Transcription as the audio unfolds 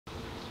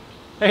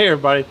Hey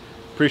everybody,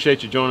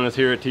 appreciate you joining us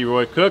here at T.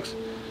 Roy Cooks.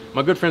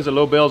 My good friends at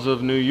Lobel's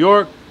of New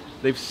York,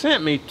 they've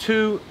sent me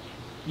 2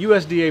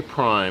 USDA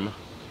Prime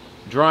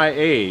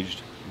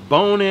dry-aged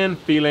bone-in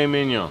filet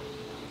mignon.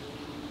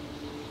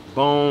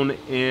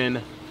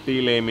 Bone-in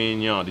filet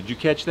mignon. Did you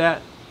catch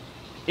that?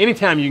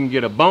 Anytime you can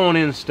get a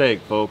bone-in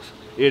steak, folks,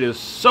 it is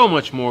so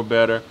much more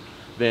better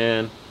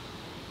than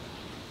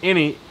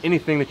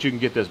anything that you can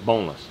get that's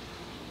boneless.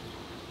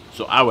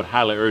 So I would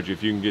highly urge you,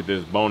 if you can get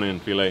this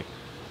bone-in filet,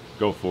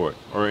 go for it,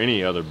 or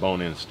any other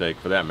bone-in steak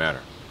for that matter.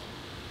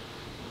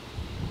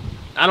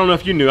 I don't know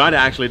if you knew, I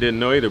actually didn't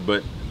know either,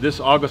 but this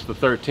August the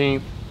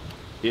 13th,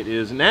 it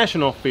is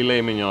National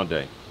Filet Mignon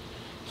Day.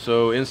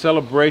 So in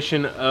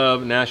celebration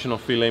of National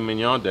Filet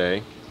Mignon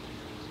Day,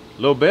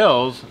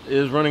 Lobel's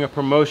is running a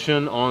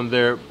promotion on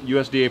their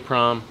USDA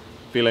Prime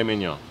Filet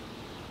Mignon.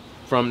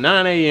 From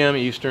 9 a.m.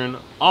 Eastern,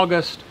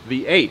 August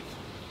the 8th,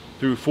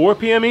 through 4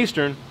 p.m.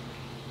 Eastern,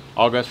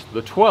 August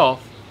the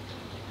 12th,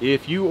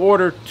 if you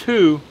order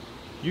 2,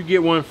 you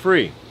get 1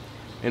 free.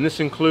 And this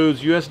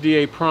includes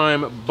USDA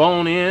Prime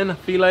Bone-In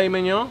Filet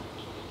Mignon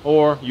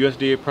or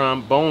USDA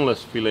Prime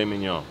Boneless Filet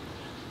Mignon.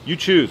 You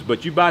choose,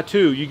 but you buy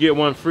 2, you get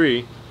 1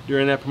 free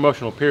during that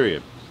promotional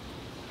period.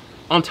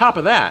 On top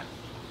of that,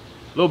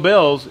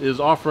 Lobel's is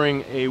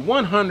offering a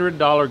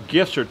 $100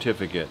 gift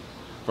certificate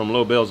from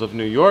Lobel's of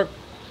New York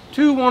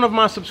to one of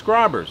my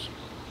subscribers.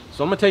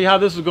 So I'm going to tell you how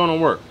this is going to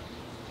work.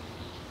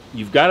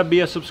 You've got to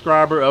be a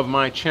subscriber of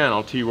my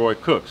channel, T. Roy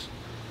Cooks,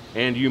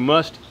 and you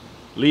must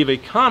leave a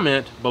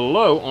comment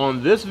below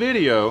on this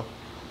video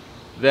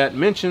that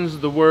mentions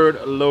the word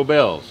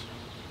Lobel's.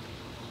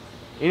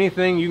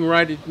 Anything you can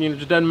write, it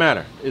just doesn't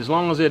matter. As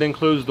long as it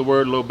includes the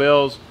word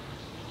Lobel's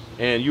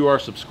and you are a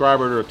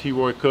subscriber to T.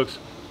 Roy Cooks,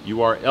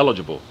 you are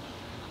eligible.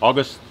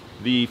 August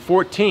the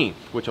 14th,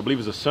 which I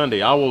believe is a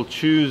Sunday, I will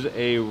choose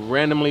a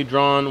randomly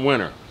drawn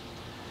winner.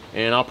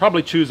 And I'll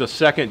probably choose a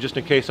second just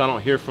in case I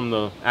don't hear from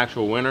the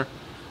actual winner,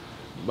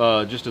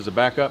 just as a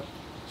backup.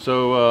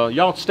 So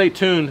y'all stay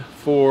tuned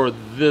for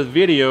the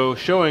video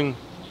showing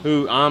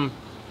who I'm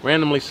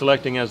randomly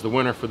selecting as the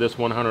winner for this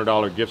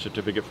 $100 gift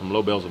certificate from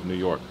Lobel's of New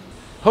York.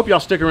 Hope y'all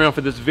stick around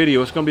for this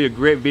video. It's going to be a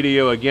great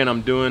video. Again,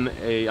 I'm doing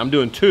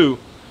 2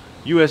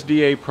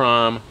 USDA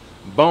Prime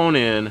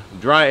bone-in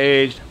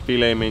dry-aged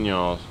filet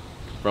mignons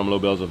from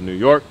Lobel's of New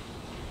York.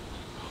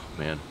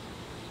 Man,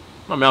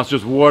 my mouth's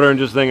just watering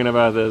just thinking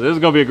about this. This is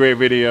going to be a great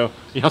video.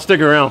 Y'all stick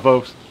around,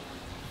 folks.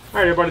 All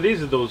right, everybody,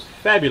 these are those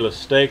fabulous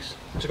steaks.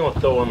 I'm just going to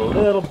throw in a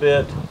little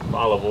bit of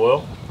olive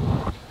oil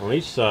on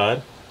each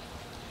side.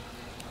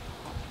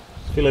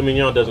 Filet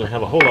mignon doesn't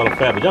have a whole lot of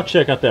fat, but y'all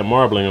check out that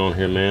marbling on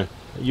here, man.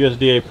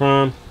 USDA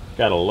Prime,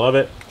 gotta love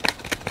it.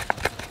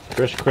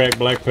 Fresh cracked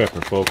black pepper,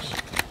 folks.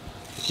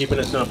 Keeping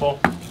it simple.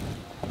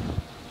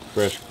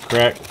 Fresh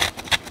cracked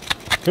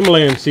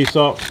Himalayan sea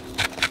salt.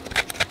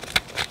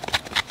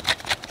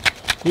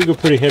 You go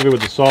pretty heavy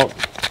with the salt.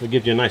 It'll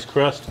give you a nice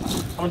crust.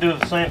 I'm gonna do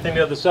the same thing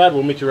the other side.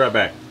 We'll meet you right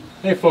back.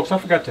 Hey folks, I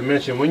forgot to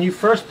mention, when you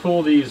first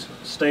pull these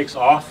steaks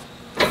off,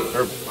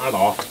 or not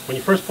off, when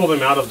you first pull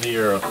them out of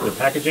the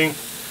packaging,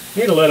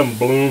 you need to let them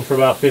bloom for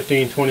about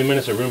 15-20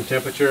 minutes at room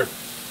temperature.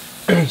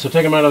 So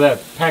take them out of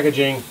that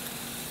packaging,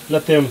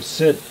 let them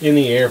sit in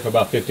the air for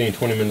about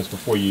 15-20 minutes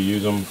before you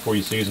use them, before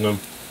you season them.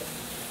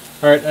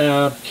 Alright,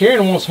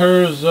 Karen wants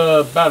hers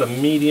about a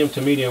medium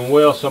to medium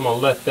well, so I'm going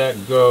to let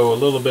that go a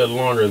little bit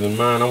longer than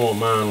mine. I want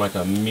mine like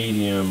a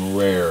medium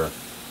rare.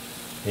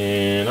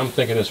 And I'm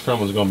thinking this front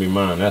one's going to be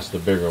mine. That's the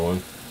bigger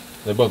one.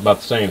 They're both about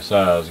the same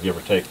size, give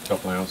or take a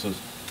couple ounces.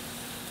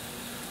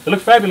 They look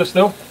fabulous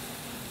though.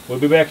 We'll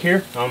be back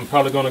here. I'm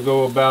probably going to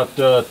go about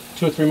 2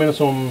 or 3 minutes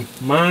on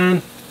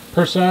mine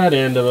per side,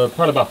 and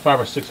probably about 5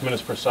 or 6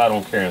 minutes per side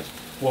on Karen's.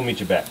 We'll meet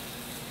you back.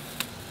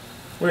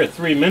 We're at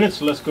 3 minutes,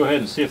 so let's go ahead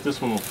and see if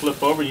this one will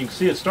flip over. You can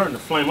see it's starting to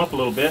flame up a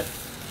little bit.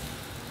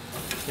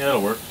 Yeah,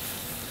 that'll work.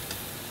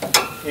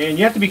 And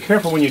you have to be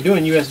careful when you're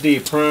doing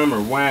USDA Prime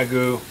or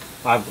Wagyu.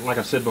 Like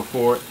I said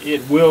before,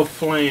 it will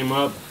flame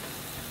up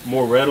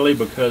more readily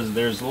because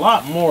there's a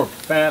lot more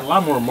fat, a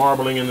lot more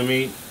marbling in the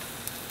meat.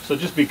 So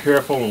just be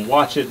careful and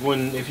watch it.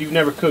 If you've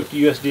never cooked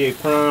USDA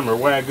Prime or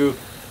Wagyu,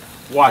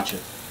 watch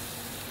it.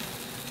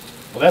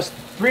 Well, that's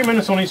 3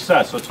 minutes on each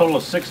side, so a total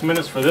of 6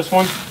 minutes for this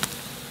one.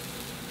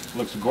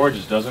 Looks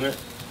gorgeous, doesn't it?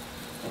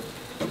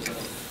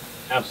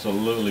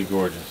 Absolutely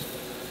gorgeous.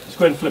 Let's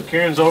go ahead and flip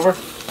Karen's over.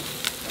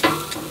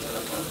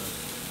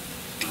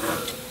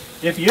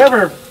 If you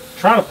ever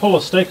try to pull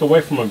a steak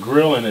away from a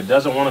grill and it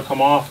doesn't want to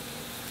come off,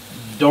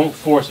 don't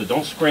force it.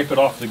 Don't scrape it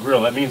off the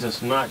grill. That means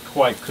it's not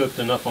quite cooked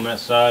enough on that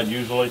side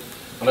usually,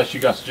 unless you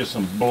got just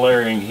some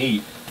blaring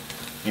heat,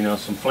 you know,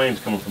 some flames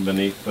coming from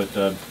beneath.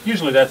 But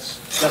usually that's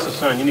a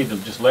sign you need to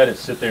just let it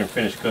sit there and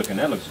finish cooking.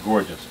 That looks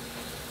gorgeous.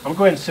 I'm going to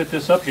go ahead and sit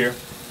this up here.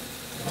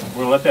 We're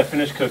going to let that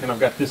finish cooking. I've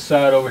got this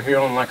side over here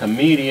on like a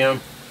medium,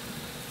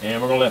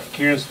 and we're going to let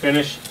Karen's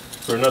finish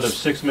for another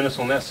 6 minutes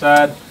on that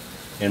side,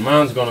 and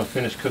mine's going to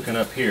finish cooking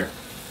up here.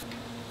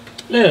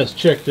 Let's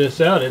check this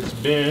out. It's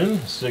been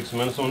 6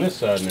 minutes on this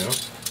side now.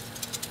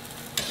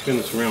 Spin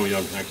this around where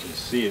y'all can actually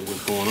see it,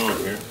 what's going on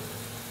here.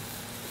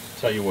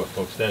 Tell you what,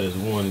 folks, that is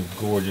one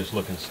gorgeous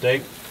looking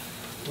steak.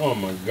 Oh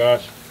my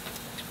gosh.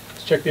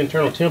 Let's check the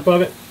internal temp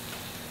of it.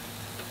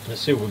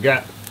 Let's see what we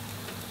got.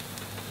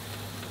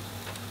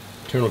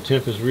 Internal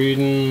temp is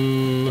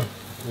reading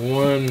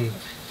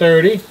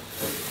 130.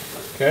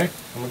 Okay,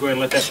 I'm gonna go ahead and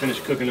let that finish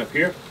cooking up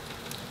here.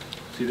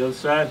 See the other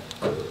side?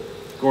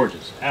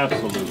 Gorgeous,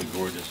 absolutely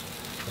gorgeous.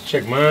 Let's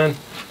check mine.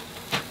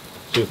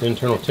 See what the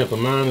internal temp of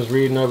mine is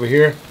reading over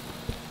here.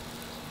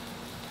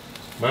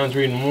 Mine's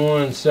reading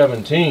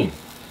 117.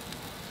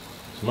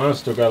 So mine's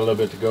still got a little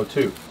bit to go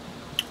too.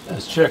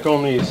 Let's check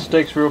on these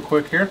steaks real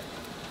quick here.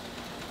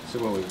 See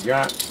what we've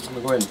got. I'm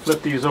gonna go ahead and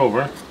flip these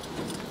over.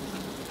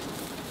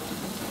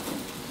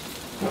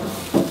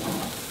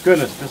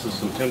 Goodness, this is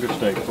some tender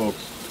steak,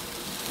 folks.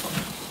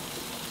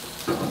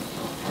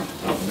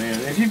 Oh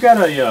man, if you've got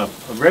a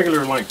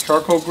regular like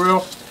charcoal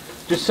grill,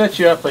 just set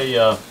you up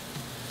a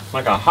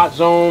like a hot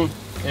zone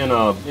and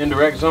a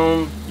indirect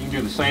zone. You can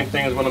do the same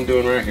thing as what I'm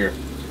doing right here.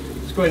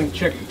 Let's go ahead and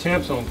check the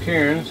temps on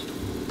Karen's.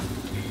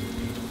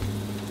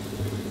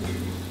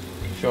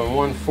 Showing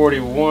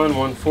 141,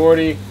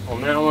 140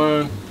 on that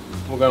one.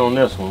 We got on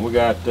this one. We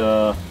got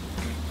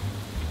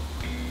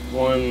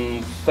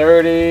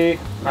 130.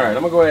 All right,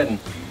 I'm gonna go ahead and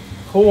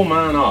pull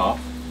mine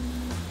off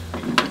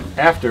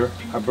after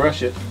I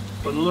brush it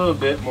with a little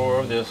bit more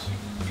of this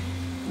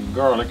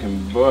garlic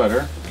and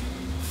butter.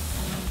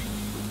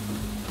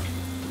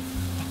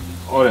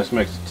 Oh, this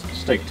makes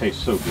steak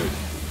taste so good.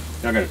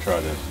 Y'all gotta try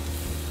this.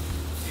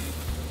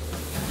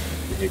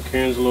 Hit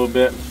Karen's a little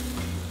bit.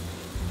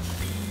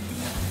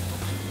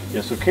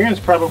 Yeah, so Karen's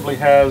probably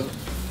has,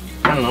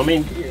 I don't know, I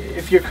mean,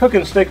 if you're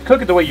cooking steak,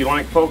 cook it the way you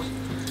like, folks.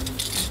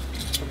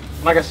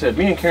 Like I said,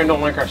 me and Karen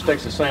don't like our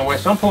steaks the same way,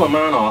 so I'm pulling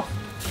mine off.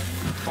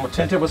 I'm gonna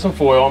tint it with some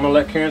foil. I'm gonna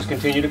let Karen's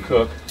continue to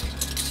cook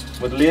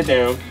with the lid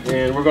down,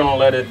 and we're gonna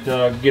let it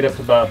get up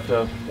to about,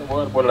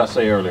 what did I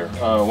say earlier?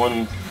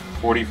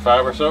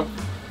 145 or so,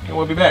 and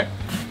we'll be back.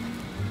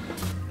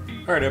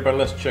 All right, everybody,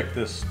 let's check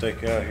this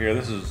steak out here.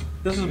 This is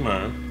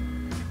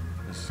mine.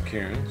 This is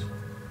Karen's.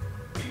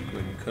 Go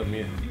ahead and cut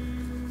me a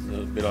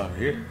little bit off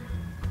here.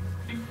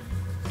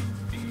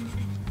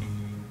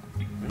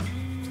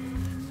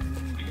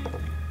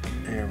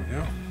 There we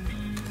go.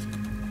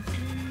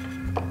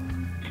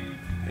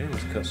 And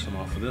let's cut some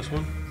off of this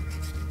one.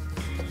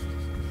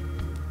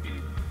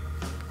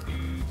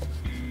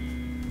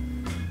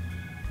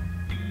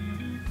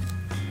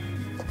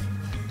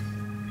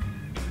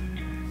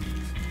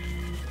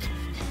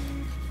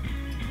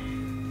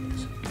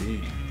 Yes,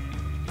 indeed.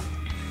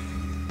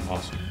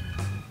 Awesome.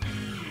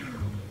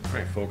 All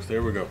right, folks,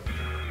 there we go.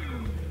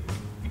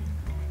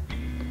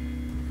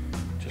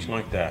 Just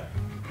like that.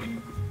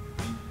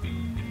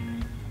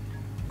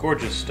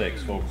 Gorgeous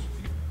steaks, folks.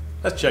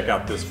 Let's check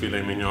out this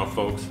filet mignon,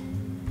 folks.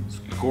 It's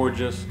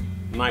gorgeous,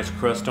 nice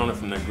crust on it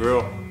from the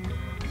grill.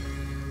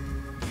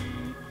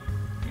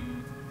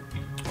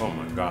 Oh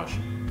my gosh.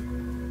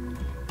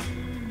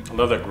 I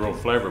love that grill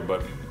flavor,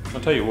 but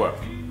I'll tell you what.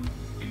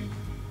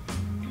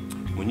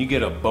 When you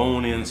get a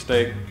bone-in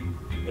steak,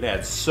 it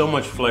adds so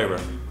much flavor.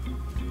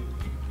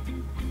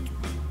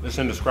 It's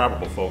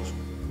indescribable, folks.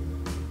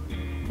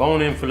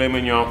 Bone-in filet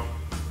mignon,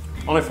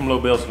 only from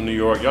Lobel's from New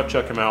York. Y'all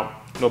check them out.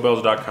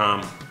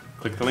 Lobels.com.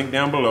 Click the link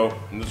down below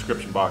in the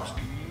description box.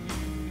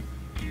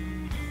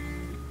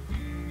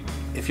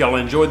 If y'all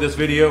enjoyed this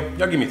video,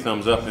 y'all give me a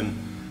thumbs up and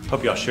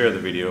hope y'all share the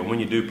video. And when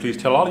you do, please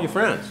tell all of your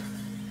friends.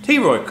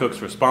 T-Roy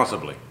cooks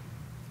responsibly.